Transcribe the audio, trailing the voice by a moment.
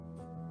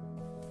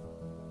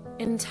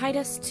In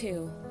Titus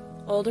 2,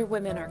 older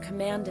women are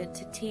commanded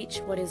to teach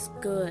what is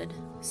good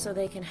so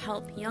they can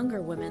help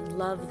younger women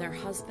love their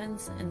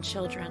husbands and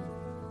children.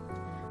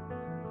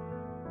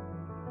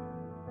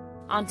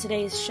 On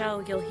today's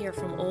show, you'll hear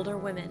from older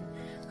women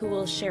who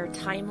will share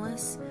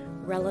timeless,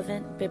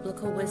 relevant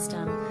biblical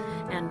wisdom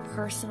and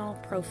personal,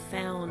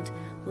 profound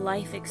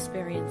life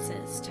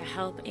experiences to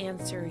help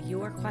answer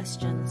your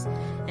questions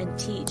and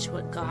teach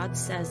what God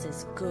says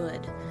is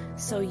good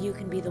so you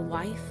can be the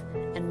wife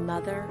and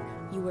mother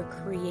you were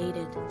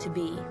created to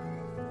be.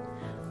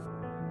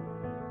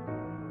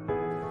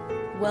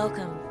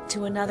 Welcome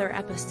to another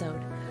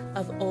episode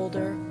of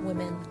Older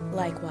Women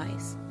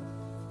Likewise.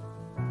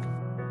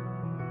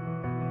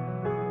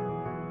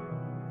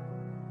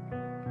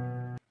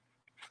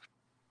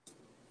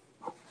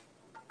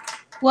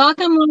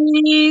 Welcome,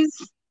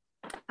 ladies.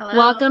 Hello.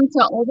 Welcome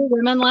to Older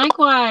Women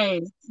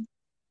Likewise.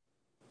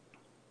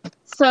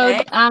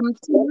 So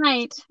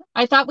tonight,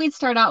 I thought we'd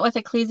start out with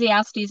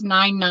Ecclesiastes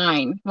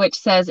 9:9, which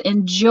says,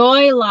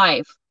 enjoy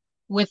life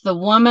with the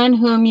woman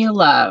whom you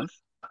love.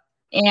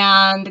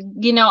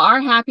 And, you know,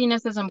 our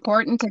happiness is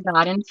important to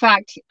God. In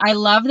fact, I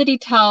love that he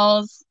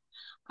tells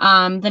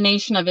the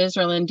nation of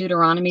Israel in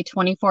Deuteronomy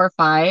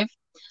 24:5,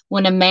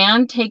 when a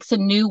man takes a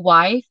new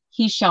wife,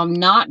 he shall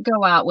not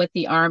go out with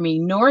the army,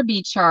 nor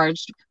be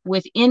charged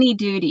with any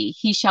duty.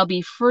 He shall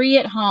be free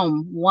at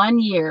home 1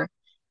 year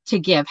to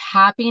give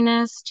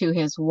happiness to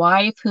his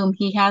wife whom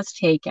he has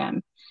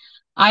taken.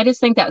 I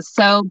just think that's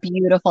so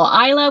beautiful.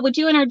 Isla, would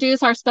you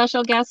introduce our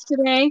special guest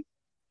today?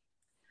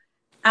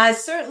 I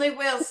certainly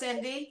will,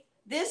 Cindy.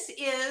 This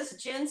is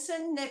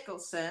Jensen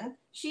Nicholson.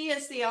 She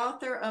is the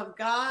author of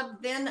God,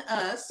 Then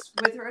Us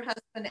with her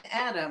husband,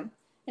 Adam.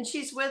 And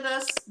she's with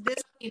us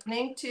this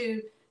evening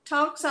to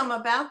talk some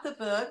about the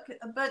book,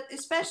 but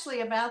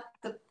especially about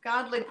the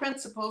godly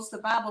principles, the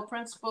Bible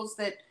principles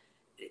that,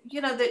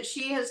 you know, that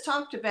she has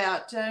talked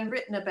about and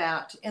written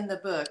about in the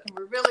book. And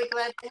we're really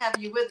glad to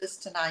have you with us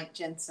tonight,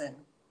 Jensen.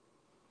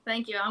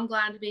 Thank you. I'm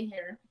glad to be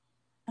here.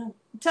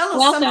 Tell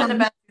us something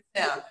about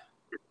yourself.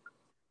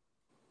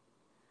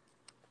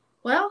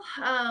 Well,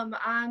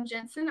 I'm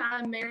Jensen.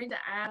 I'm married to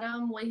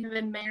Adam. We have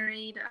been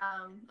married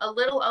a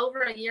little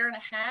over a year and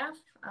a half.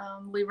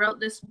 We wrote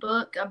this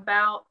book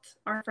about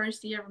our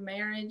first year of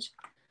marriage.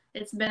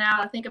 It's been out,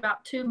 I think,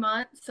 about 2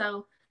 months.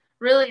 So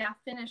really, I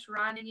finished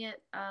writing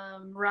it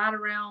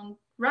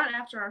right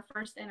after our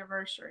first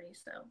anniversary.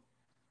 So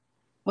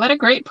what a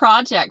great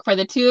project for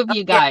the two of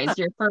you guys,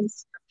 your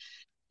first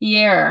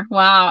year.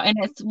 Wow. And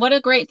it's what a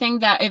great thing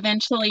that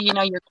eventually, you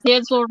know, your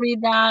kids will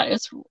read that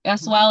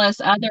as well as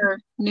other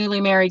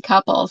newly married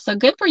couples. So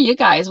good for you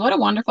guys. What a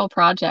wonderful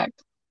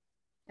project.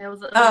 It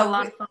was a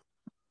lot of fun.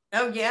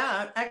 Oh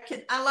yeah,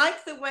 I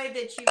like the way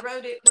that you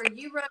wrote it, where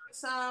you wrote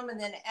some and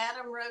then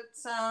Adam wrote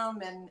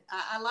some, and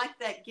I like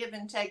that give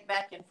and take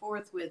back and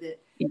forth with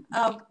it.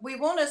 We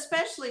want to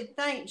especially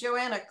thank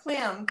Joanna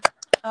Clem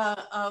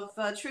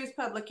of Truth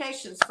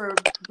Publications for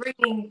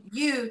bringing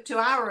you to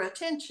our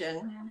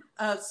attention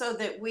so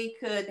that we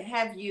could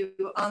have you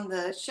on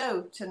the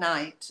show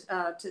tonight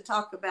to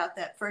talk about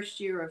that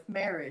first year of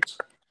marriage.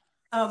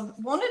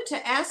 Wanted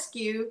to ask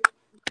you,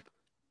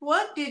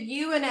 what did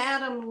you and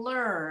Adam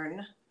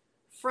learn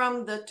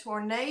from the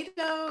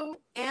tornado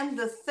and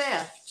the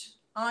theft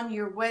on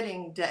your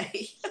wedding day?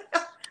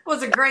 It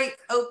was a great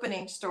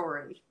opening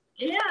story.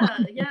 Yeah.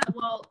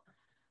 Well,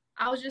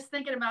 I was just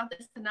thinking about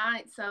this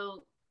tonight.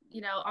 So,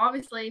 you know,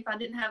 obviously, if I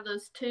didn't have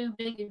those two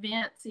big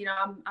events, you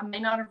know, I may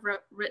not have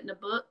written a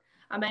book.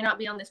 I may not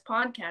be on this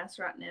podcast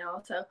right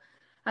now. So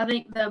I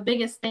think the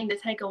biggest thing to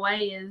take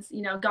away is,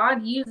 you know,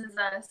 God uses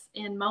us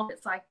in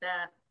moments like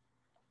that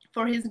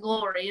for his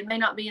glory. It may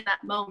not be in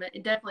that moment.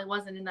 It definitely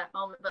wasn't in that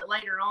moment, but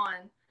later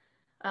on,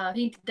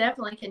 he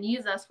definitely can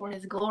use us for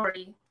his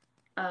glory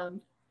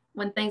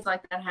when things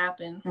like that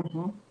happen.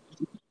 Mm-hmm.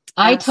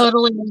 I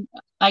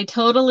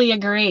totally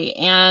agree.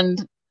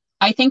 And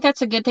I think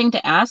that's a good thing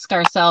to ask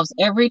ourselves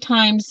every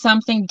time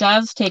something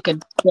does take a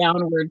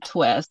downward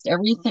twist.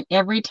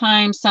 Every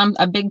time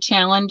a big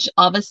challenge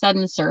all of a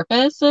sudden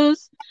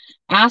surfaces,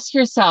 ask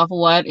yourself,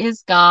 what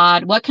is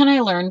God? What can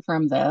I learn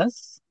from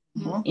this?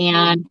 Mm-hmm.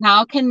 And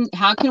how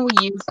can we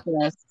use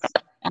this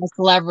as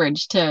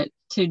leverage to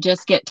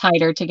just get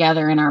tighter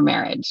together in our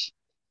marriage?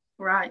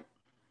 Right.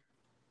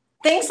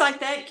 Things like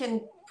that can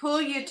pull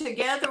you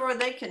together or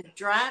they can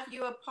drive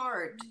you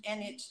apart.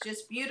 And it's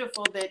just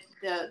beautiful that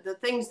the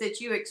things that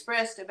you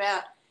expressed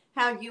about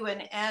how you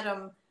and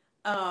Adam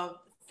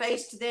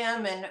faced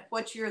them and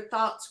what your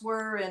thoughts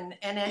were. And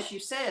as you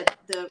said,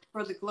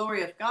 for the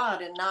glory of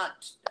God and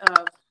not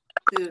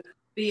to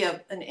be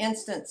an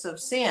instance of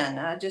sin.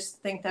 I just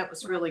think that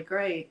was really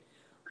great.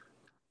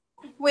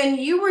 When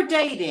you were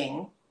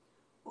dating,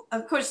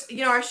 of course,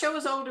 you know, our show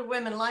is Older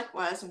Women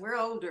Likewise, and we're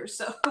older.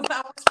 So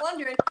I was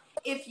wondering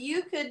if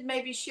you could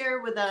maybe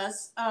share with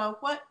us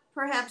what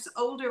perhaps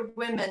older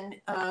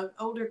women,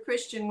 older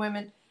Christian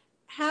women,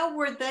 how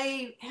were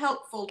they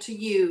helpful to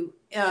you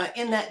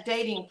in that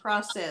dating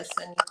process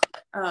and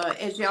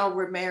as y'all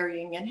were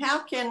marrying? And how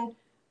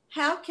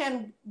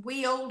can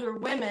we older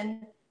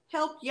women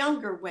help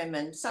younger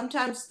women?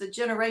 Sometimes the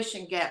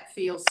generation gap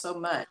feels so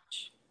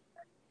much.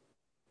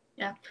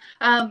 Yeah.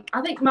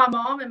 I think my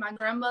mom and my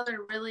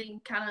grandmother really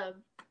kind of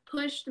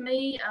pushed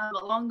me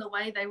along the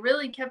way. They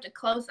really kept a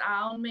close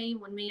eye on me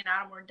when me and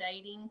Adam were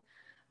dating.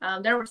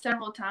 There were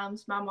several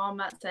times my mom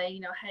might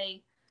say,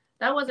 hey,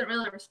 that wasn't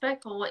really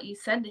respectful what you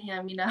said to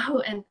him,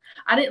 and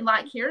I didn't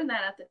like hearing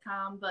that at the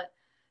time, but,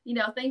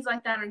 things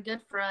like that are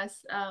good for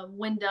us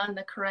when done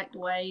the correct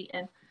way.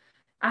 And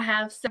I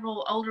have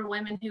several older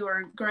women who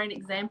are great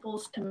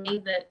examples to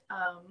me that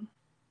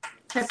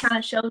have kind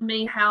of showed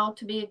me how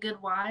to be a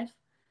good wife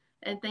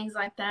and things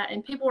like that.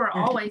 And people were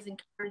always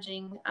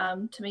encouraging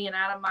to me and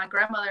Adam. My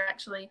grandmother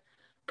actually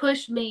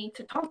pushed me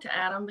to talk to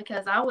Adam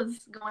because I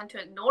was going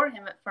to ignore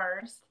him at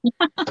first.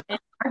 And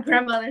my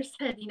grandmother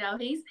said,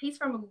 he's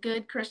from a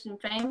good Christian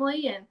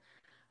family, and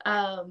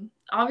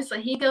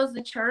obviously he goes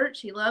to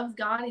church. He loves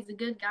God. He's a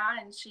good guy.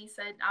 And she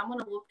said, I'm going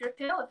to whoop your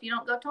tail if you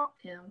don't go talk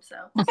to him. So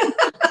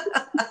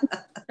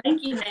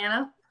thank you,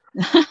 Nana.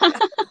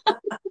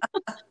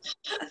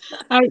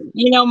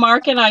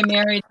 Mark and I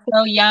married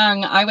so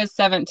young. I was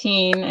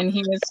 17 and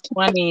he was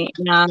 20,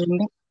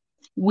 and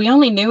we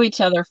only knew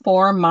each other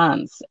 4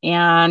 months.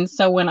 And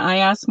so when I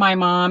asked my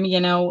mom,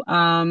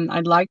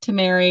 I'd like to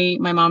marry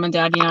my mom and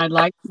dad, I'd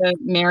like to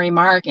marry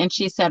Mark. And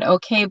she said,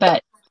 okay,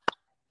 but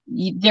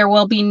there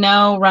will be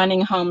no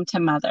running home to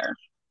mother.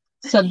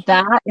 So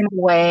that, in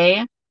a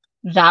way,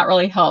 that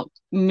really helped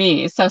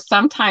me. So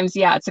sometimes,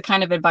 it's a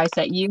kind of advice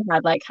that you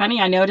had, like,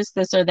 honey, I noticed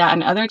this or that.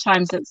 And other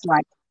times it's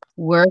like,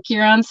 work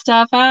your own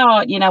stuff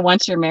out,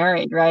 once you're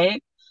married,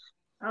 right?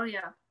 Oh,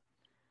 yeah.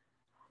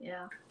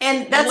 Yeah.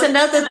 And that's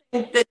another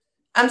thing that,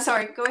 I'm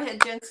sorry, go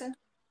ahead, Jensen.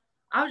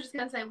 I was just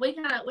going to say, we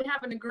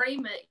have an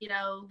agreement,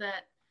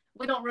 that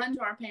we don't run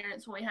to our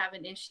parents when we have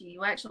an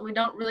issue. Actually, we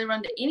don't really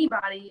run to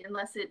anybody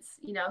unless it's,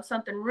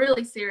 something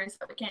really serious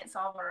that we can't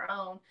solve on our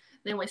own.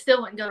 Then we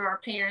still wouldn't go to our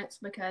parents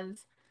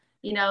because,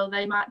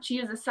 they might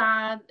choose a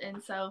side.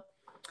 And so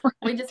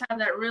we just have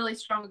that really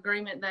strong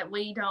agreement that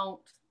we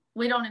don't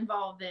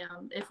involve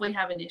them if we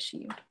have an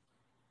issue.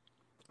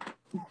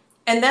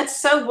 And that's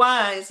so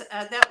wise.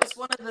 That was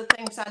one of the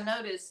things I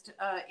noticed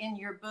in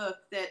your book,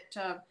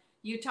 that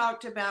you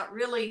talked about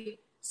really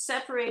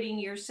separating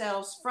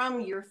yourselves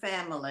from your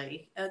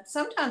family.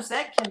 Sometimes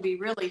that can be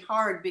really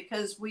hard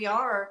because we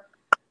are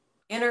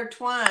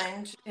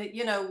intertwined,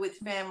 with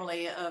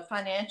family,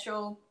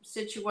 financial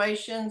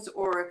situations,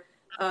 or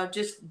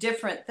just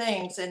different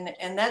things.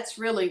 And that's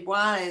really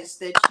wise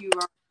that you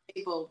are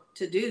able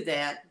to do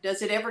that.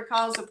 Does it ever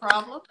cause a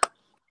problem?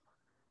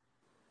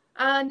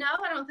 No,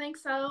 I don't think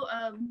so.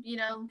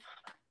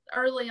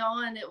 Early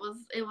on it was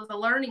a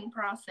learning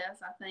process,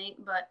 I think,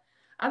 but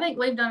I think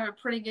we've done a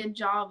pretty good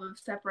job of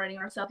separating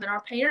ourselves, and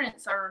our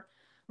parents are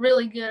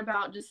really good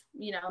about just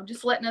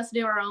letting us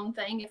do our own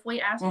thing. If we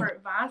ask for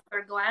advice,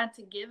 they're glad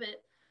to give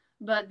it,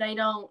 but they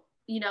don't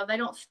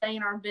stay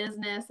in our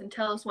business and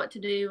tell us what to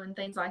do and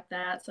things like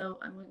that. So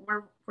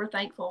we're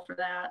thankful for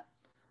that.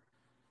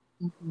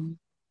 Mm-hmm.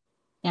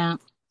 Yeah.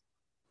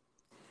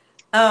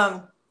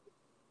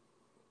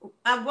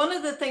 One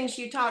of the things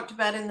you talked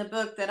about in the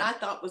book that I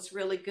thought was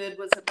really good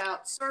was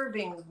about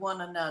serving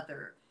one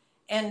another.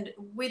 And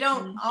we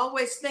don't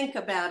always think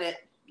about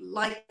it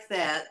like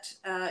that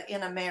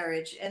in a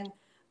marriage. And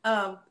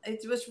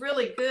it was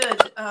really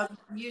good.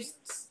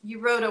 You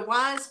wrote, a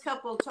wise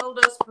couple told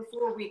us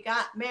before we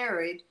got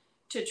married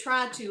to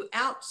try to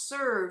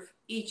outserve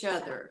each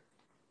other.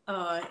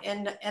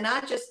 And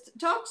I just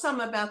talked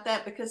some about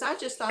that because I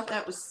just thought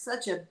that was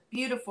such a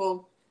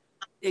beautiful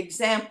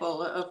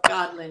example of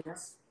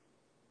godliness.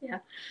 Yeah.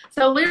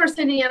 So we were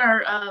sitting in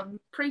our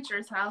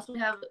preacher's house. We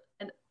have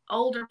an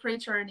older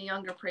preacher and a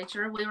younger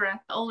preacher. We were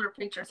at the older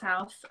preacher's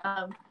house.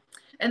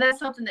 And that's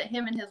something that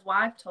him and his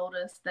wife told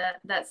us,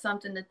 that's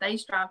something that they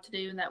strive to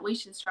do and that we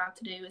should strive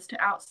to do, is to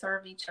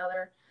outserve each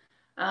other.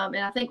 And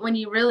I think when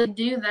you really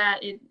do that,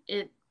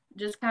 it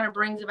just kind of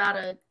brings about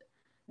a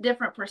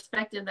different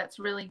perspective that's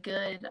really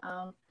good.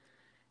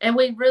 And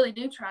we really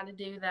do try to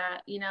do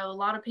that. A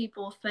lot of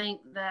people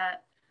think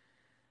that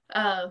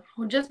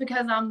just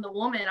because I'm the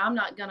woman, I'm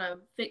not going to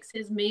fix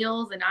his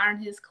meals and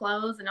iron his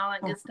clothes and all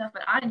that good stuff.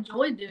 But I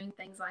enjoy doing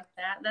things like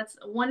that. That's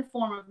one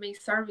form of me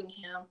serving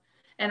him.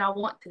 And I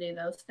want to do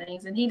those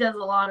things. And he does a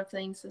lot of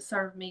things to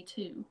serve me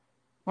too.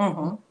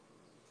 Mm-hmm.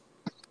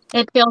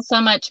 It feels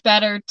so much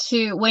better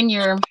when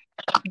you're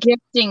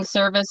gifting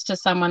service to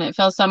someone. It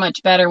feels so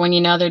much better when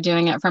they're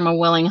doing it from a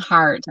willing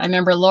heart. I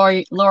remember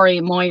Lori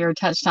Moyer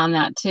touched on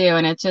that too.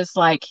 And it's just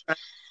like,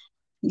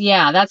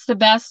 yeah, that's the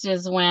best,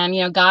 is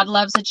when, God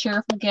loves a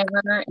cheerful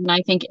giver. And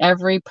I think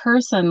every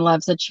person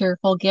loves a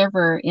cheerful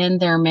giver in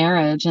their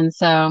marriage. And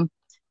so,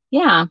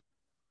 yeah,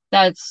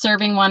 that's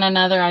serving one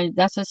another.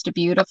 That's just a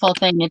beautiful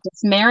thing.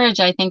 It's marriage.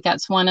 I think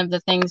that's one of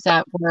the things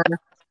that we're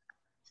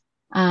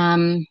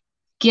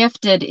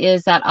gifted,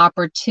 is that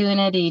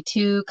opportunity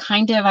to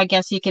kind of, I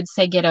guess you could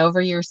say, get over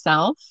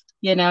yourself.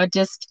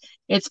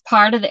 It's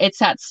part of it's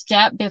that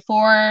step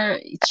before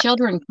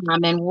children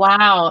come. And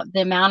wow,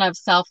 the amount of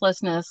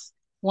selflessness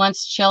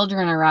once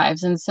children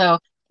arrives. And so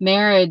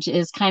marriage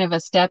is kind of a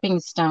stepping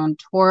stone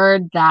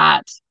toward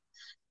that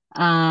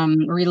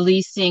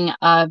releasing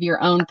of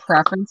your own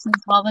preferences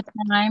all the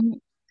time. I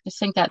just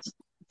think that's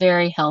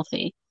very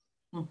healthy.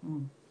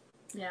 Mm-hmm.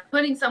 Yeah,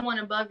 putting someone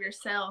above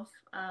yourself.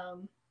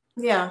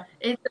 Yeah,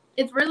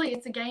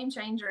 it's a game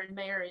changer in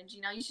marriage.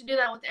 You know, you should do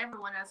that with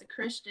everyone. As a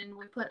Christian,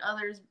 we put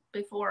others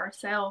before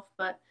ourselves.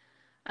 But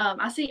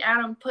I see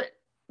Adam put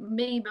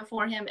me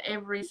before him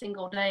every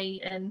single day,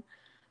 and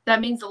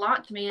that means a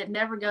lot to me. It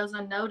never goes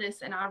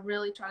unnoticed, and I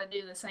really try to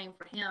do the same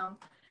for him,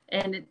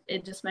 and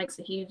it just makes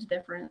a huge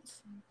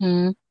difference.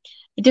 I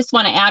just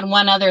want to add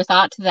one other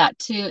thought to that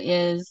too,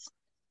 is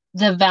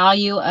the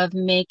value of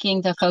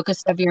making the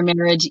focus of your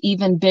marriage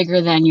even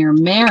bigger than your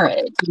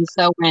marriage. And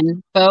so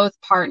when both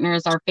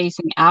partners are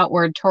facing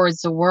outward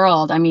towards the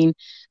world, I mean,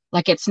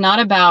 like, it's not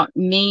about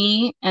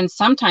me, and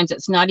sometimes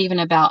it's not even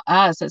about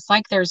us. It's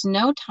like there's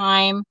no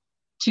time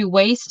to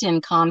waste in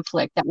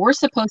conflict, that we're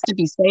supposed to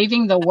be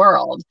saving the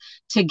world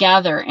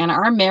together. And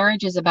our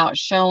marriage is about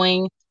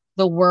showing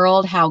the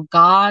world how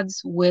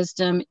God's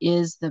wisdom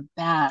is the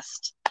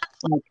best.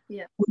 Like,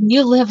 when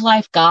you live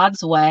life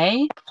God's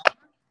way,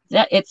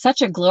 that it's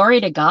such a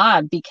glory to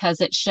God, because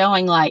it's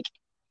showing like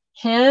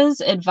his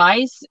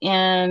advice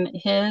and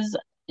his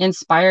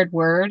inspired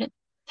word.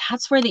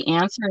 That's where the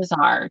answers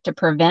are, to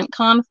prevent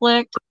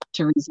conflict,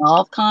 to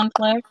resolve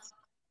conflict.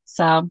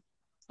 So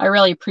I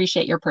really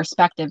appreciate your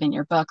perspective in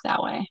your book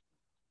that way.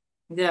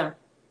 Yeah.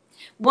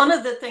 One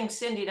of the things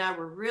Cindy and I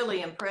were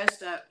really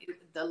impressed at,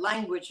 the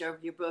language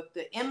of your book,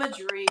 the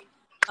imagery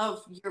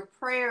of your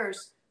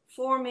prayers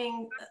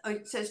forming,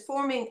 it says,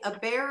 forming a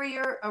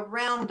barrier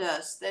around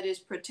us that is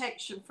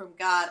protection from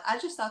God. I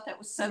just thought that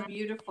was so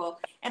beautiful.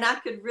 And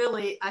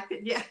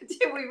yeah,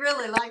 we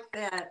really like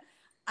that.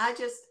 I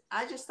just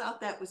thought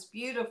that was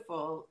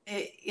beautiful.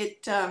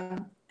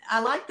 I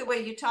like the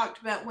way you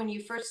talked about when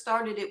you first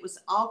started, it was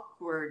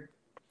awkward.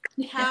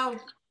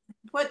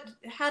 What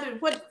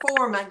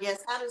form, I guess,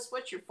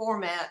 what's your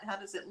format? How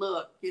does it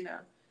look, you know?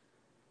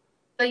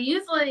 So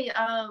usually,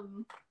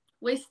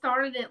 we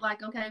started it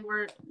like, okay,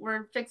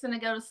 we're fixing to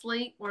go to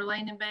sleep. We're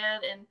laying in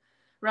bed, and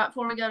right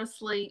before we go to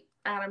sleep,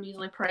 Adam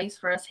usually prays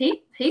for us.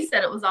 He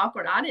said it was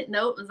awkward. I didn't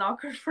know it was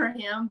awkward for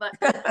him, but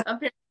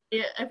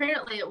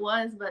apparently it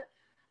was. But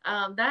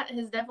that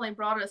has definitely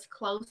brought us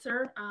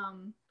closer.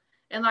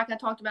 And like I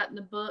talked about in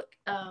the book,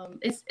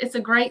 it's a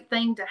great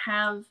thing to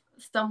have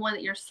someone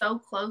that you're so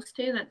close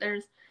to that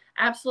there's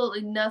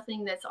absolutely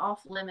nothing that's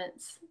off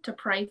limits to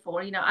pray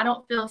for. You know, I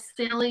don't feel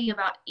silly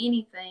about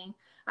anything.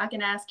 I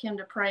can ask him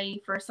to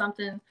pray for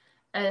something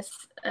as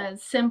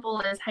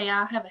simple as, hey,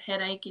 I have a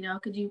headache, you know,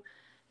 could you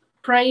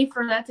pray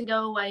for that to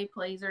go away,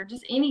 please? Or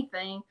just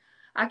anything.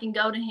 I can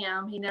go to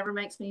him. He never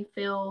makes me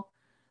feel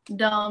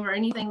dumb or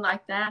anything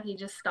like that. He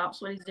just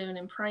stops what he's doing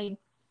and pray.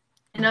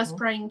 And us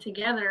praying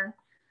together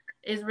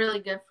is really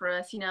good for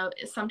us. You know,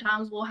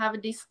 sometimes we'll have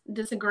a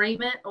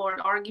disagreement or an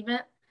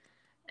argument,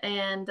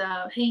 and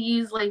he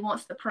usually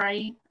wants to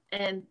pray.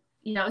 And,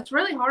 you know, it's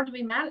really hard to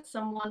be mad at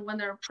someone when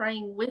they're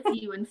praying with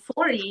you and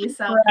for you.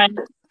 So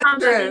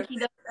sometimes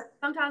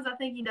I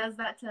think he does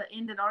that to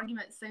end an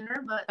argument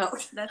sooner, but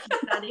that's a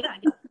good idea, I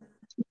guess.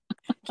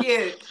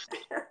 Cute.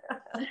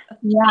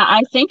 Yeah,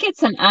 I think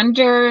it's an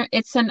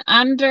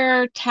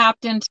under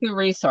tapped into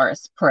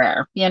resource,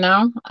 prayer, you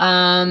know.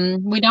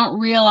 We don't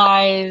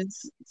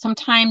realize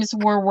sometimes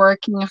we're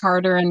working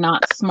harder and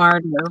not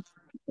smarter,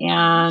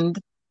 and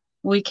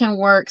we can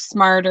work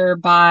smarter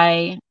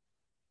by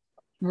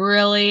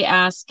really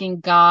asking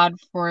God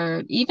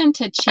for even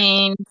to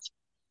change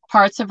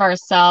parts of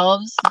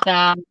ourselves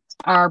that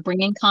are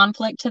bringing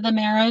conflict to the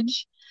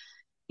marriage.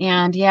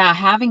 And yeah,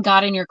 having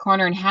God in your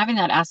corner and having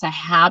that as a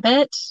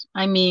habit,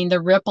 I mean, the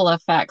ripple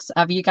effects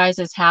of you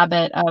guys'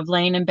 habit of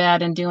laying in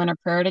bed and doing a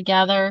prayer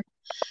together,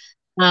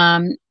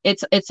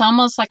 it's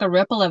almost like a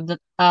ripple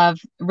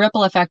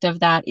effect of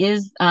that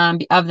is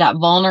of that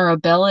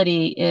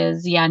vulnerability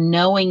is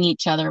knowing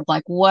each other,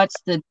 like what's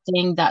the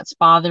thing that's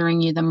bothering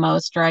you the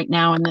most right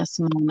now in this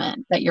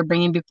moment that you're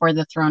bringing before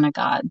the throne of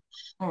God.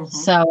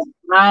 So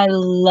I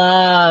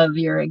love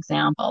your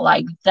example.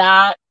 Like,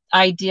 that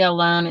idea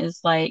alone is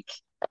like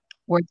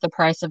worth the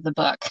price of the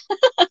book.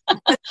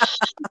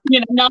 You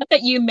know, not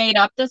that you made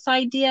up this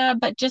idea,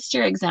 but just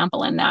your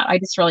example in that. I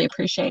just really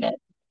appreciate it.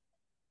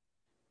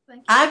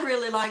 I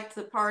really liked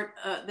the part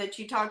that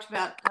you talked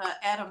about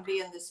Adam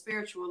being the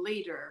spiritual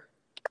leader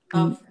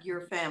of your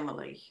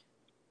family.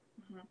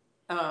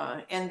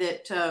 And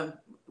that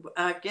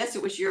I guess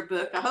it was your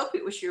book. I hope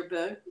it was your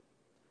book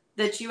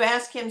that you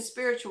ask him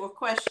spiritual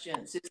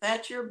questions. Is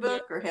that your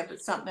book or have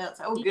it something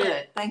else? Oh,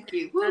 good. Thank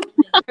you.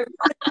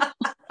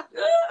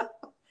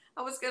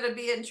 I was going to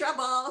be in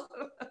trouble.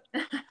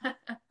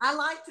 I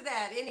liked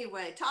that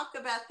anyway. Talk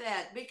about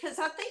that, because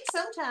I think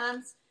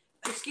sometimes,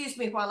 excuse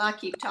me while I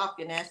keep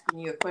talking, asking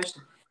you a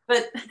question,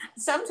 but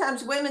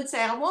sometimes women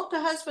say, I want the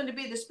husband to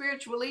be the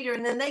spiritual leader,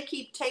 and then they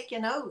keep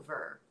taking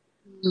over.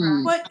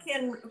 What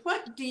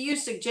do you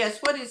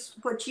suggest?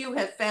 What you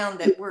have found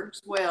that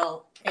works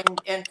well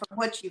and from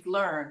what you've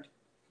learned?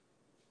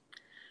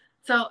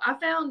 So I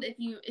found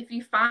if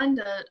you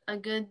find a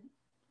good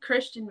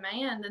Christian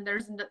man, then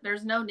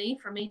there's no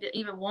need for me to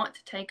even want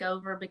to take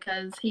over,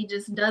 because he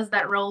just does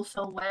that role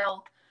so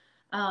well.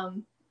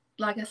 Um,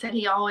 like I said,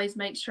 he always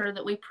makes sure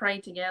that we pray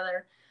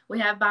together. We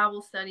have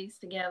Bible studies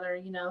together.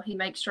 You know, he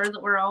makes sure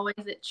that we're always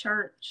at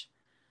church.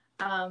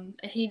 And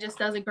he just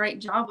does a great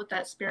job with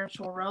that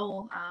spiritual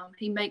role.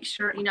 He makes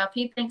sure, you know, if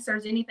he thinks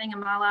there's anything in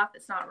my life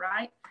that's not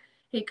right,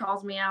 he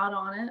calls me out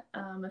on it.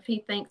 If he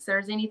thinks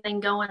there's anything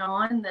going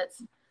on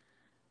that's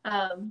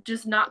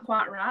just not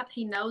quite right,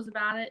 he knows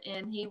about it,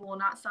 and he will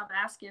not stop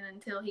asking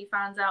until he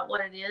finds out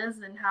what it is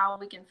and how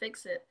we can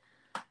fix it.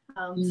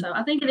 So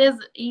I think it is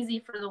easy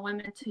for the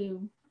women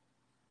to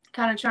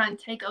kind of try and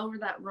take over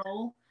that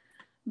role,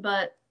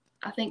 but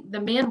I think the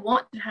men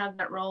want to have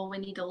that role. We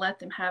need to let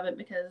them have it,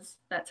 because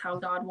that's how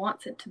God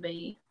wants it to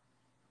be.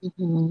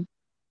 Mm-hmm.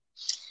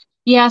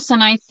 Yes,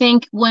 and I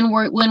think when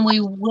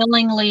we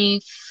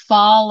willingly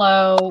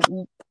follow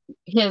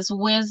his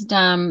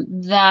wisdom,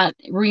 that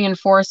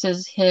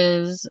reinforces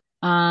his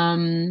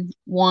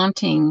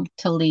wanting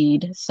to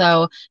lead.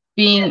 So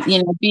being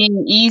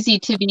easy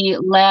to be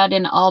led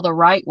in all the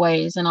right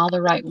ways, that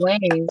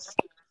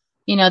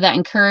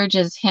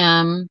encourages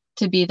him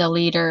to be the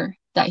leader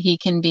that he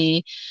can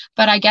be.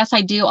 But I guess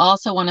I do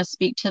also want to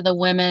speak to the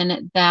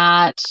women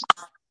that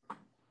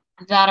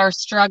are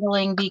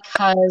struggling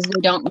because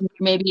they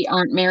maybe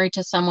aren't married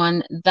to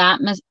someone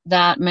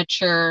that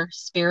mature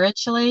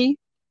spiritually.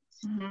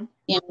 Mm-hmm.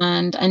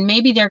 And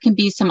maybe there can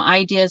be some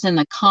ideas in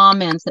the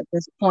comments at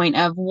this point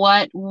of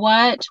what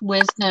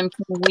wisdom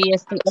can we,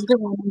 as the older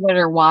women that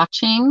are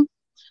watching,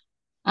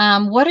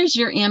 what is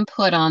your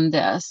input on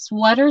this?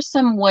 What are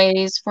some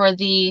ways for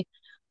the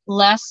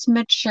less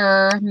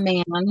mature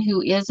man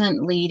who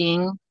isn't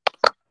leading,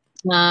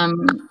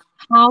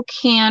 how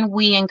can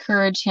we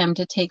encourage him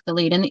to take the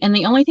lead? And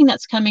the only thing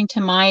that's coming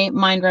to my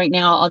mind right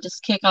now, I'll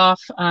just kick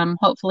off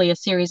hopefully a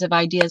series of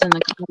ideas in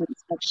the comment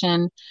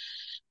section,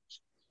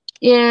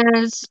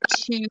 is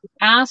to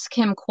ask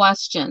him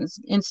questions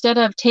instead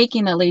of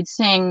taking the lead,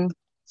 saying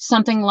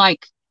something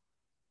like,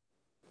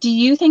 do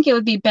you think it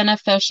would be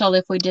beneficial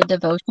if we did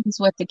devotions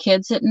with the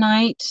kids at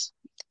night?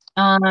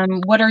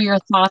 What are your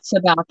thoughts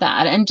about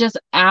that? And just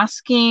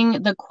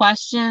asking the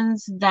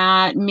questions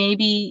that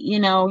maybe,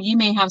 you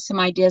may have some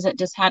ideas that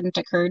just hadn't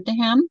occurred to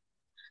him.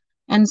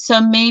 And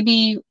so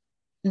maybe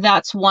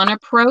that's one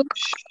approach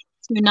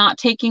to not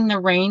taking the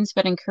reins,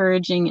 but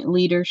encouraging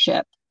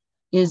leadership,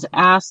 is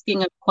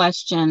asking a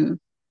question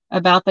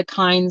about the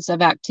kinds of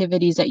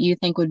activities that you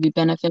think would be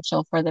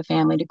beneficial for the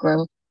family to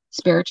grow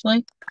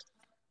spiritually.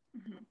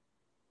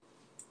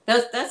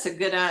 That's a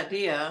good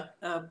idea,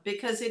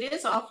 because it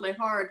is awfully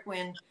hard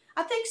when,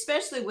 I think,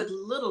 especially with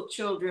little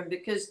children,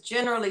 because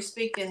generally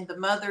speaking, the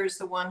mother is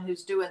the one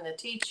who's doing the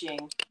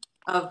teaching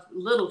of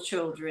little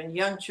children,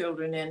 young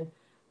children. And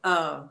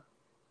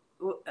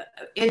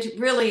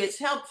it's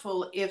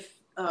helpful if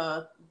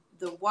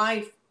the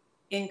wife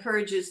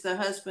encourages the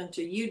husband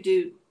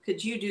to,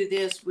 could you do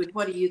this?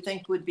 What do you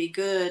think would be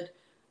good?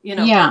 What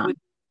would be a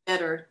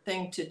better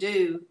thing to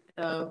do?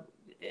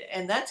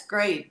 And that's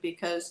great,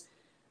 because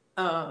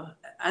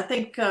I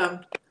think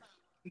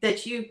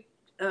that you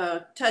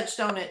touched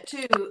on it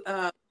too,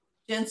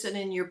 Jensen,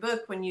 in your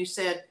book, when you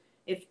said,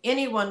 if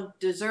anyone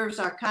deserves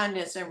our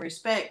kindness and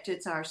respect,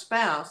 it's our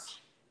spouse.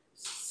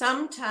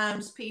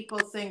 Sometimes people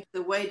think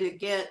the way to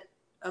get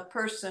a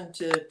person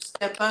to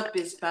step up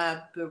is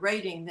by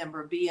berating them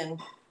or being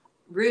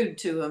rude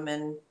to them,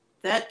 and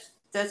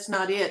that's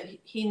not it.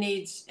 He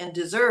needs and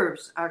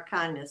deserves our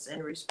kindness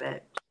and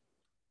respect.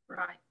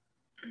 Right.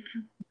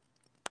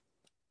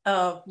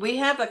 We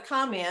have a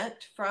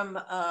comment from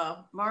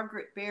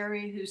Margaret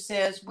Berry, who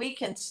says, we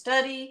can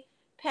study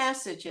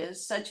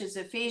passages such as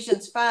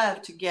Ephesians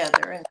 5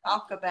 together and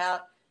talk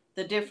about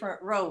the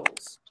different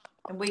roles.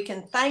 And we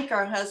can thank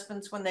our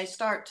husbands when they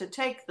start to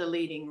take the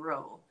leading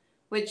role,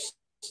 which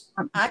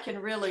I can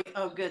really,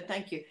 good,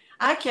 thank you.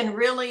 I can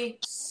really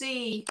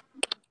see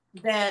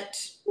that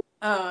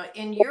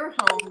in your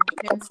home,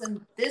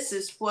 Jensen, this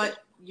is what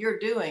you're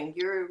doing.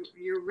 You're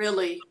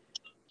really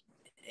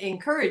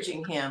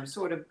encouraging him,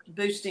 sort of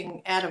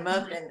boosting Adam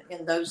up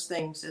in those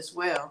things as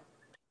well.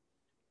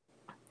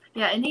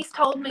 Yeah, and he's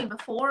told me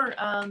before,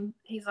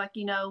 he's like,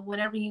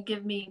 whenever you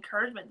give me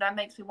encouragement, that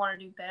makes me want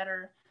to do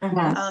better.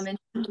 Yes.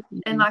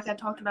 And like I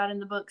talked about in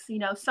the books,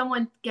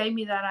 someone gave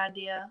me that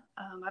idea.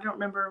 I don't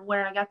remember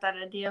where I got that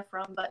idea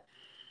from, but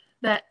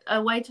that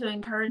a way to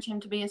encourage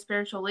him to be a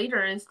spiritual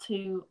leader is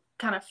to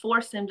kind of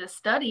force him to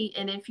study.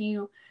 And if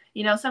you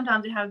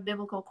sometimes you have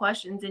biblical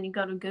questions and you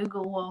go to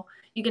Google, well,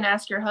 you can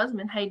ask your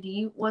husband,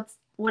 hey, what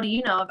do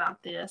you know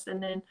about this?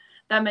 And then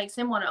that makes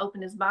him want to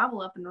open his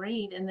Bible up and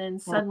read, and then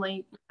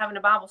suddenly having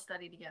a Bible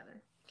study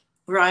together.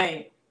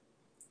 Right.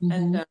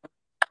 Mm-hmm.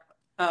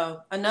 And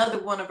another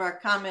one of our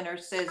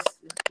commenters says,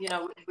 we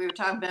were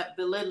talking about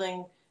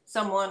belittling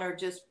someone or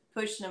just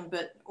pushing them,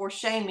 or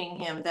shaming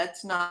him.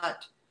 That's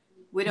not,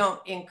 we don't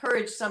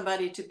encourage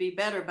somebody to be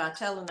better by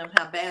telling them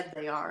how bad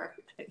they are.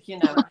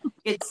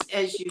 It's,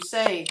 as you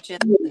say,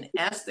 Jensen,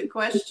 ask the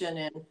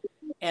question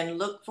and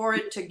look for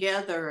it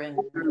together and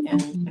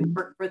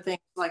work for things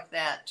like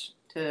that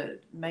to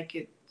make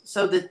it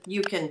so that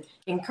you can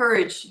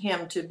encourage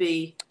him to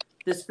be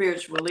the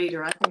spiritual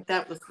leader. I think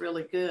that was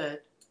really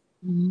good.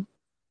 Mhm.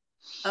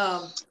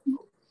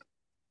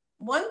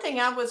 One thing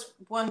I was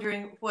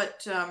wondering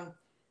what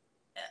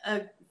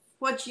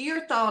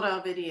your thought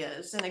of it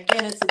is, and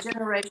again, it's a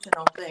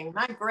generational thing.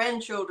 My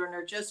grandchildren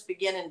are just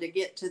beginning to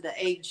get to the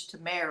age to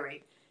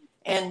marry,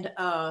 and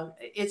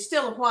it's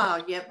still a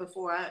while yet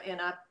before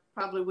I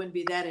probably wouldn't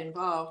be that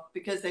involved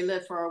because they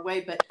live far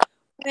away. But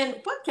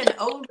what can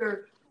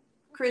older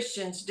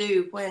Christians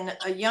do when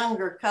a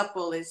younger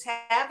couple is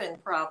having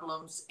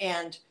problems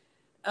and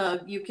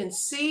you can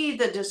see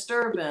the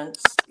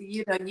disturbance?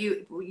 You know,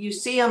 you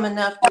see them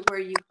enough to where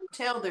you can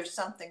tell there's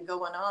something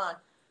going on.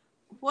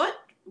 What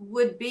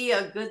would be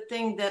a good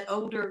thing that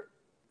older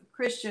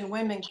Christian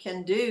women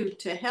can do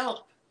to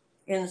help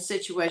in a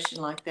situation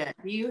like that?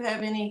 Do you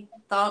have any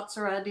thoughts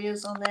or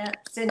ideas on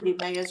that? Cindy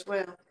may as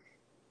well.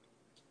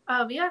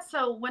 Yeah,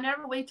 so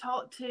whenever we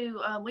talked to,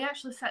 we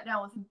actually sat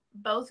down with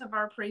both of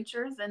our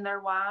preachers and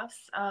their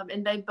wives,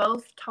 and they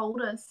both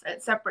told us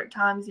at separate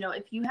times, you know,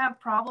 if you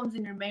have problems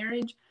in your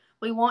marriage,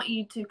 we want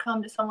you to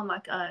come to someone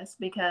like us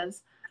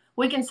because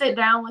we can sit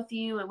down with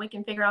you and we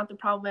can figure out the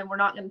problem, and we're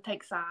not going to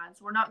take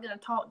sides. We're not going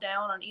to talk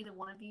down on either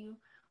one of you.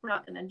 We're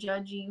not going to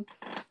judge you.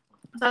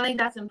 So I think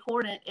that's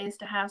important, is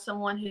to have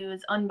someone who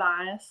is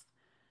unbiased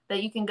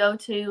that you can go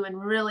to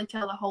and really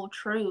tell the whole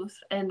truth,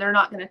 and they're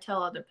not going to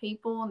tell other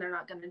people, and they're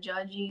not going to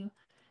judge you,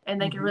 and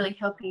they can really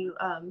help you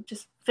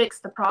just fix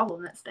the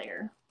problem that's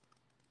there.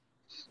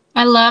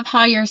 I love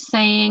how you're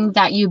saying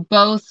that you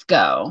both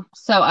go.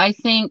 So I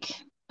think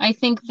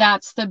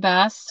that's the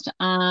best.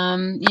 You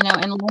know,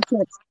 unless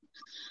it's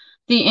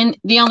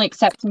the only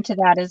exception to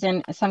that is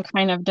in some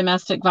kind of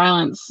domestic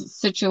violence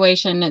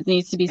situation that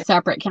needs to be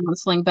separate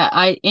counseling. But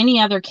any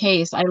other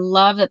case, I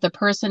love that the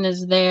person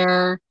is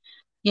there,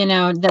 you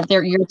know, that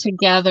you're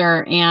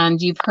together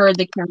and you've heard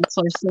the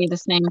counselor say the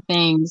same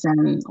things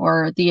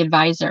or the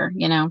advisor,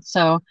 you know.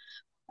 So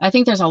I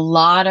think there's a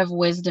lot of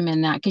wisdom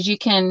in that because you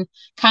can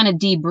kind of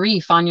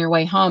debrief on your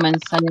way home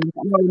and say,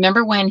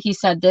 remember when he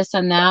said this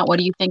and that? What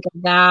do you think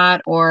of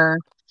that? Or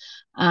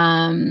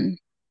I'm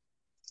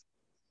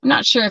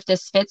not sure if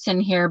this fits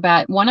in here,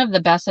 but one of the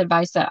best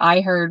advice that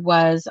I heard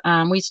was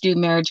we used to do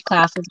marriage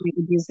classes. We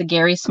would use the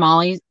Gary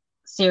Smalley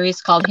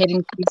series called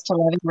Hidden Keys to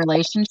Loving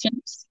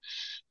Relationships.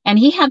 And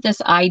he had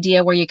this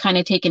idea where you kind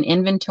of take an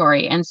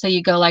inventory. And so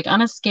you go like,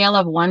 on a scale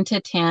of 1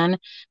 to 10,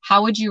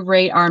 how would you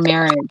rate our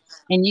marriage?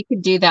 And you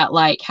could do that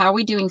like, how are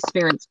we doing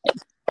spiritually?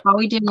 How are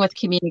we doing with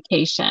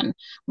communication,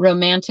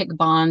 romantic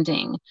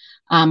bonding,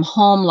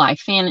 home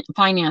life,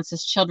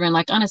 finances, children?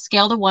 Like on a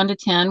scale of 1 to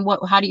 10,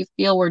 how do you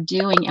feel we're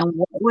doing? And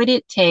what would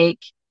it take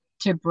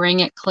to bring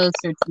it closer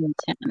to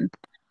a 10?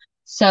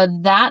 So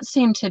that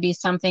seemed to be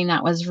something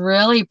that was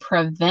really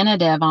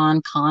preventative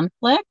on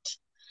conflict.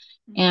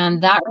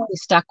 And that really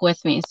stuck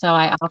with me. So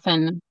I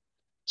often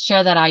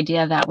share that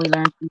idea that we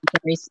learned from the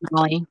Gary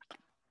Smalley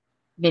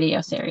video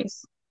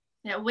series.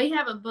 Yeah, we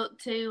have a book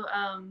too.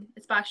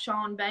 It's by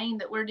Sean Bain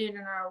that we're doing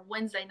in our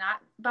Wednesday night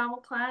Bible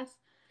class.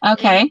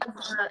 Okay.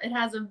 It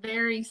has a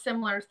very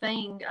similar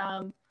thing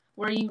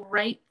where you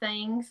rate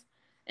things.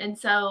 And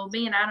so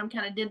me and Adam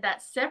kind of did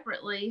that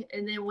separately.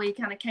 And then we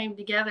kind of came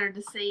together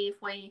to see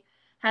if we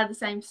had the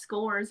same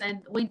scores.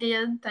 And we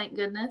did, thank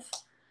goodness.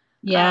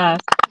 Yeah.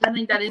 I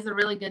think that is a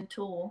really good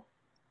tool.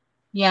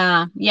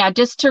 Yeah.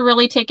 Just to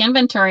really take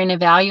inventory and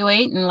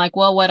evaluate and like,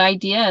 well, what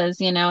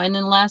ideas, you know, and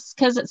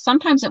because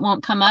sometimes it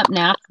won't come up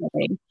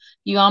naturally.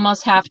 You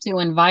almost have to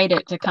invite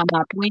it to come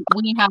up. We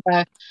have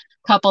a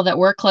couple that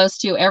we're close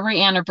to.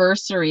 Every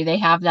anniversary, they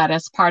have that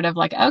as part of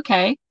like,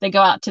 okay, they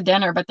go out to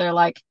dinner, but they're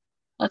like,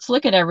 let's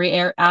look at every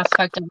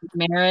aspect of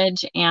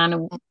marriage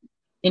and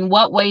in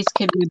what ways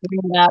could we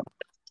bring it up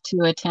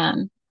to a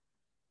 10.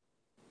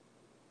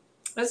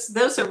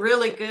 Those are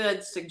really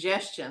good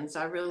suggestions.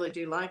 I really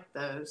do like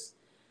those.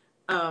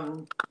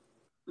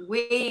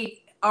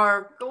 We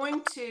are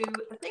going to,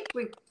 I think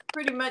we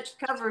pretty much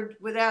covered,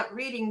 without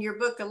reading your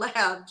book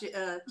aloud,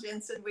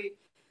 Jensen, we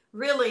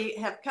really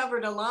have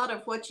covered a lot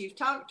of what you've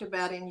talked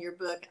about in your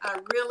book. I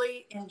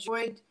really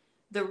enjoyed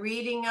the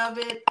reading of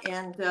it,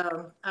 and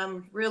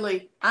I'm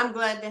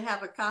glad to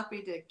have a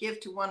copy to give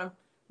to one of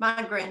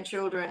my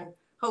grandchildren,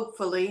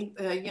 hopefully,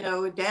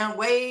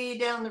 way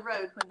down the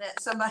road when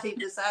somebody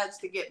decides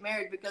to get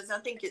married, because I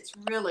think it's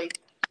really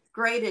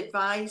great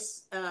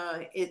advice.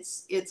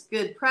 It's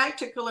good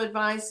practical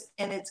advice,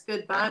 and it's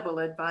good Bible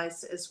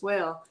advice as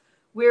well.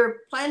 We're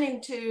planning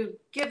to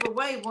give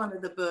away one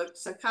of the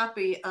books, a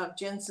copy of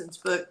Jensen's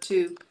book,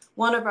 to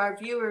one of our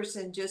viewers,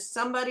 and just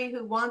somebody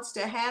who wants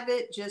to have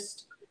it,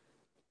 just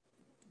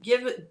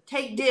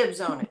take dibs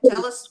on it.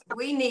 Tell us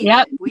we need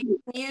it. We can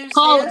use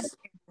this.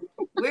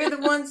 We're the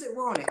ones that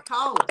want it.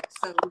 Call it.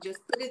 So just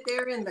put it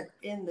there in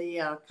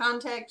the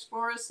contacts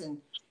for us,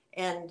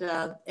 and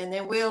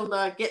then we'll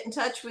get in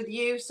touch with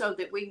you so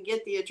that we can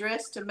get the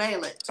address to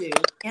mail it to,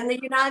 in the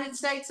United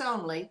States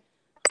only.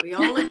 We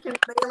only can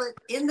mail it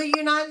in the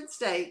United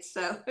States.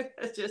 So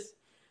just.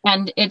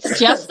 And it's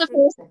just the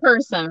first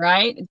person,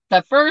 right?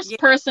 The first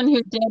person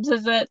who dibs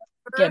it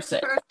gets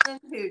it. First person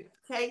who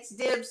takes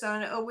dibs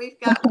on it. Oh, we've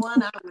got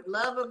one. I would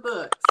love a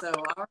book. So,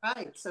 all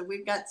right. So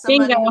we've got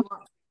somebody who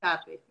wants a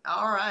copy.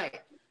 All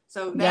right.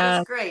 So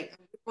that is great.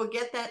 We'll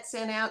get that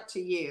sent out to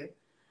you.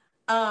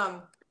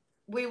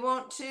 We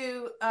want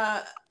to,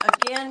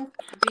 again,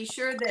 be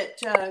sure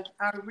that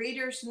our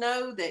readers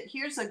know that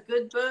here's a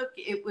good book.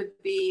 It would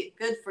be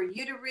good for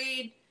you to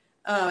read.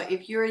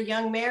 If you're a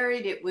young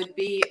married, it would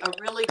be a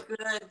really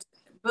good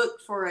book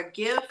for a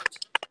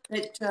gift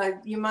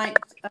that you might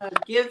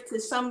give to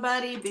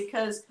somebody,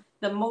 because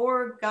the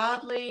more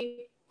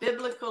godly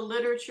biblical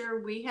literature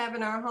we have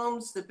in our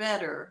homes, the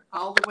better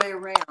all the way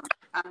around.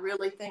 I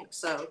really think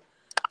so.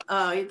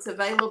 It's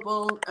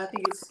available. I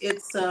think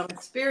it's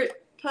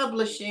Spirit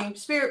Publishing.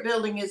 Spirit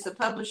Building is the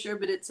publisher,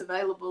 but it's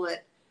available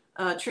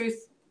at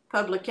Truth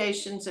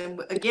Publications.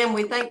 And again,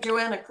 we thank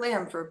Joanna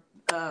Clem for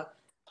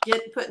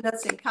putting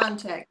us in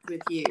contact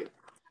with you.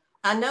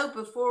 I know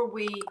before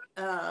we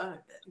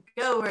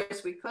go,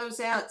 as we close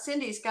out,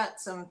 Cindy's got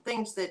some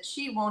things that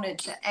she wanted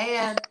to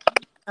add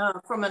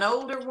from an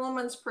older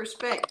woman's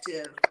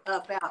perspective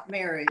about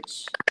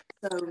marriage.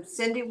 So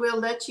Cindy, we'll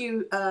let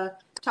you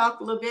talk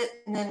a little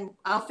bit, and then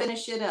I'll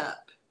finish it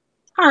up.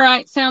 All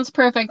right. Sounds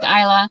perfect,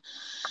 Isla.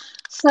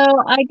 So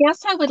I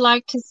guess I would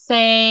like to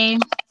say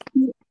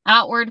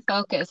outward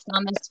focused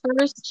on this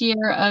first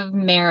year of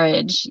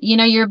marriage. You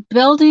know, you're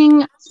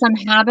building some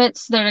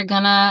habits that are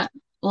going to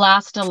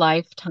last a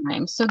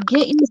lifetime. So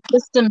get your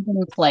systems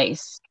in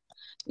place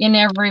in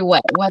every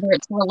way, whether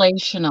it's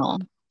relational,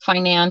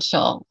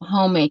 financial,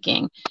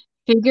 homemaking.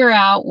 Figure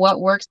out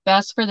what works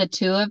best for the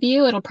two of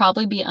you. It'll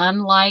probably be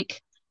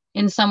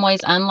in some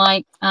ways,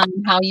 unlike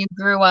how you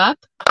grew up.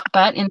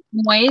 But in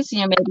some ways, you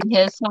know, maybe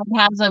his side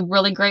has a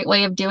really great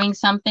way of doing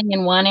something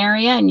in one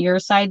area and your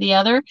side the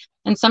other.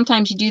 And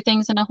sometimes you do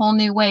things in a whole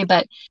new way.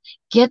 But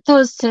get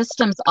those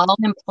systems all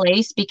in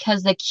place,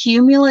 because the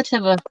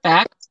cumulative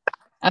effect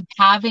of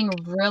having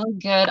really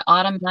good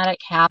automatic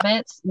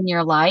habits in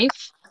your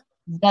life,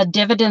 the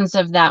dividends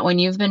of that when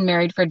you've been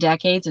married for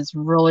decades is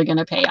really going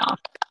to pay off.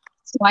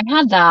 So I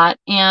had that.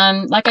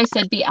 And like I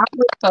said, be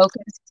outward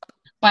focused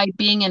by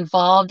being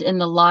involved in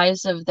the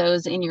lives of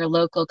those in your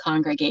local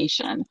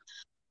congregation.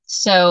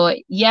 So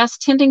yes,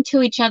 tending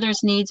to each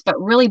other's needs,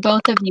 but really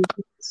both of you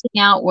focusing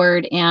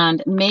outward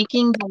and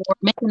making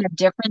a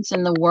difference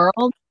in the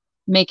world,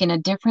 making a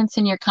difference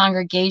in your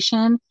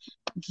congregation.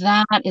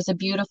 That is a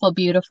beautiful,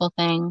 beautiful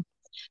thing.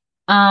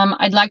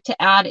 I'd like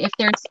to add, if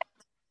there's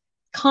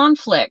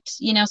conflict,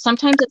 you know,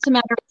 sometimes it's a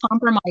matter of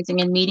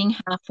compromising and meeting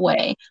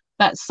halfway,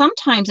 but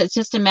sometimes it's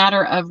just a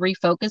matter of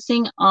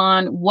refocusing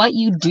on what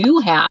you do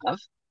have,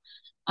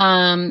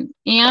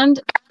 and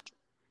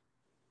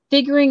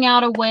figuring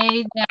out a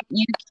way that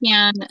you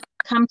can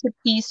come to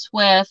peace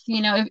with,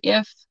 you know,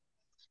 if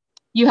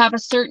you have a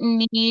certain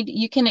need,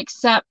 you can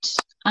accept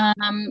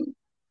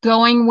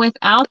going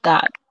without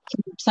that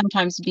can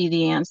sometimes be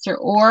the answer.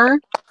 Or,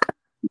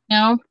 you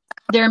know,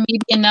 there may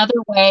be another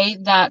way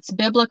that's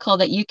biblical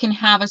that you can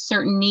have a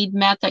certain need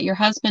met that your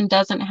husband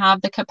doesn't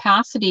have the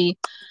capacity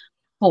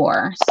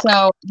for.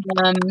 So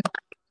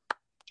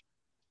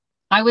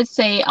I would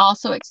say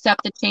also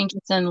accept the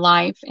changes in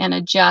life and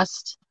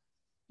adjust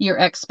your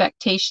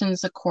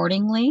expectations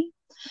accordingly.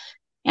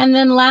 And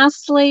then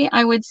lastly,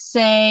 I would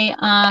say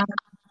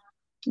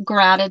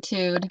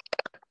gratitude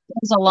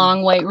goes a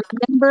long way.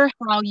 Remember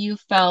how you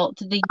felt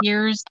the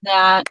years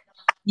that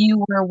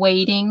you were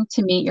waiting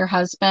to meet your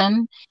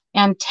husband,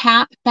 and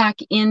tap back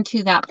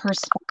into that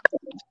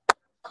perspective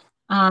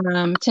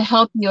to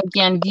help you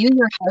again view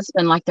your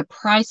husband like the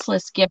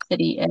priceless gift that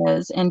he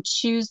is, and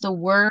choose the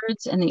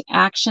words and the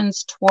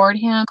actions toward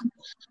him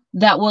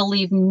that will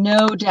leave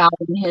no doubt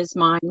in his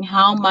mind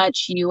how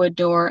much you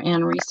adore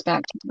and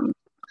respect him.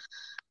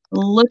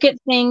 Look at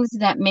things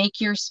that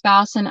make your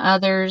spouse and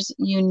others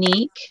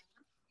unique,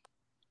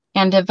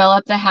 and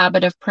develop the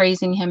habit of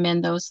praising him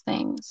in those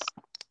things.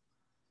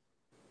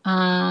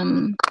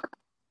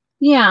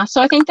 Yeah,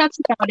 so I think that's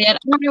about it.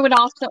 I would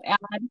also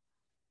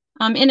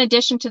add, in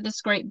addition to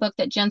this great book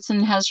that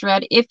Jensen has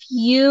read,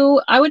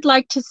 I would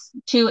like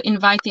to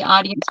invite the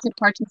audience to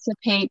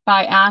participate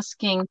by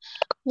asking,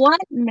 what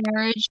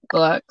marriage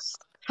books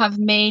have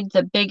made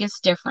the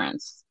biggest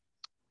difference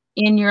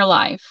in your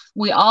life?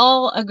 We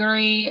all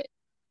agree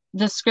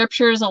the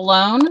scriptures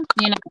alone,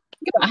 you know,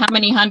 think about how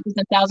many hundreds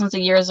and thousands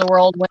of years the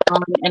world went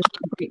on and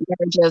complete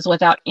marriages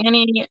without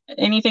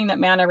anything that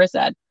man ever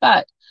said.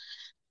 But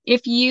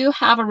if you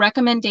have a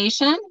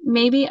recommendation,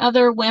 maybe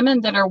other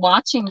women that are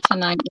watching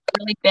tonight would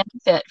really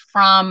benefit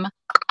from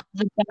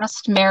the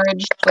best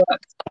marriage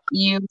books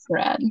you've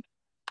read.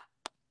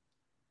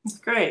 That's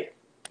great.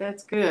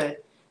 That's good.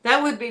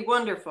 That would be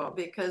wonderful,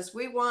 because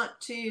we want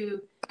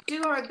to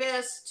do our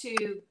best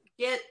to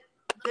get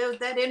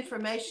that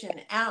information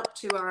out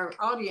to our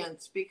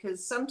audience,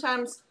 because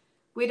sometimes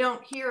we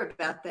don't hear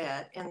about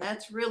that. And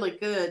that's really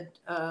good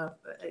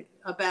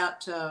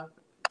about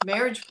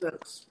marriage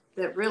books.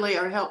 that really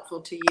are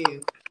helpful to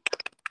you.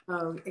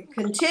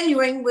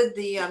 Continuing with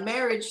the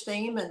marriage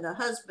theme and the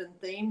husband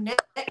theme,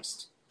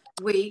 next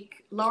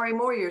week, Laurie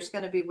Moyer is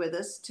going to be with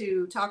us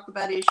to talk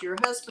about Is Your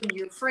Husband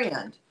Your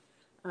Friend?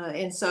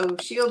 And so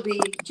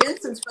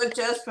Jensen spoke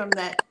to us from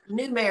that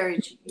new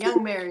marriage,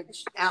 young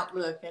marriage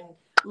outlook. And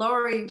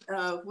Laurie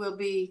will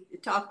be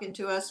talking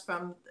to us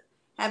from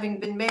having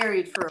been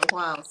married for a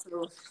while.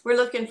 So we're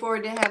looking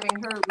forward to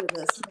having her with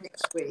us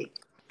next week.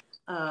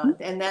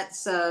 And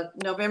that's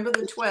November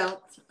the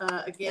 12th,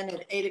 again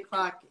at 8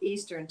 o'clock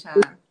Eastern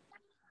time.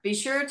 Be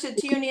sure to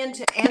tune in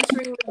to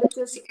Answering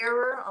Religious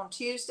Error on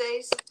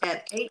Tuesdays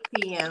at 8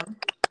 p.m.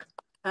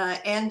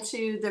 And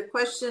to the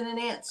question and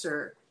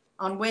answer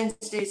on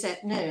Wednesdays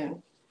at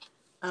noon.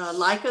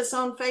 Like us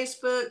on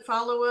Facebook,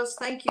 follow us.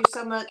 Thank you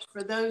so much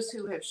for those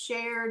who have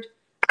shared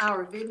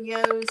our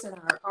videos and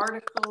our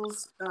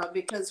articles,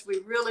 because we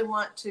really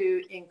want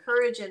to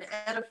encourage and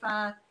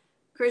edify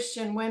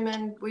Christian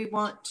women. We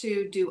want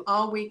to do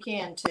all we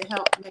can to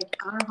help make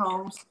our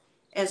homes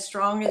as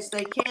strong as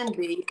they can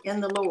be in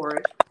the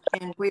Lord.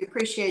 And we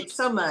appreciate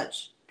so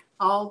much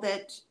all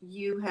that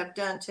you have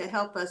done to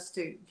help us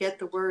to get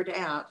the word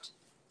out.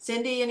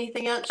 Cindy,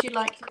 anything else you'd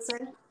like to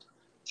say?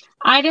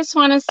 I just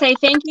want to say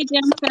thank you,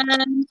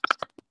 Jensen.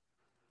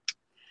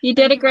 You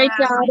did a great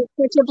job.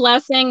 It's such a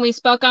blessing. We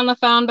spoke on the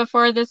phone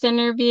before this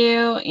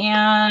interview,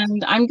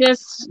 and I'm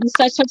just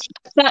such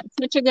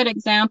a good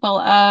example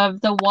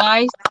of the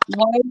wise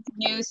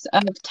use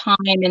of time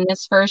in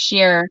this first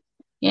year.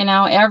 You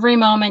know, every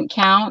moment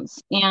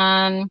counts,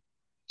 and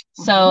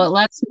so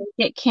let's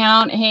make it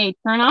count. Hey,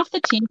 turn off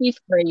the TV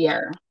for a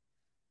year.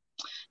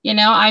 You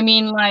know, I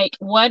mean, like,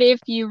 what if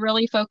you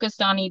really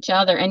focused on each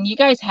other? And you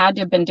guys had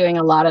to have been doing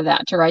a lot of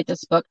that to write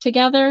this book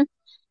together.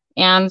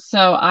 And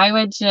so I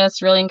would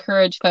just really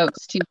encourage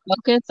folks to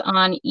focus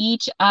on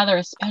each other,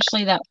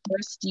 especially that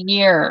first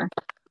year,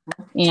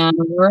 and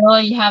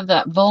really have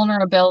that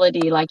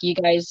vulnerability like you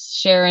guys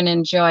share and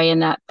enjoy in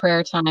that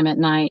prayer time at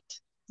night.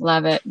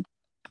 Love it.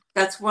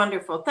 That's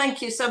wonderful.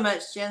 Thank you so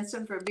much,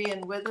 Jensen, for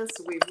being with us.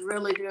 We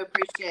really do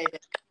appreciate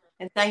it.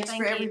 And thanks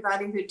for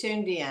everybody who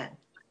tuned in.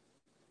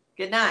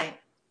 Good night.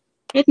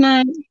 Good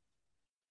night.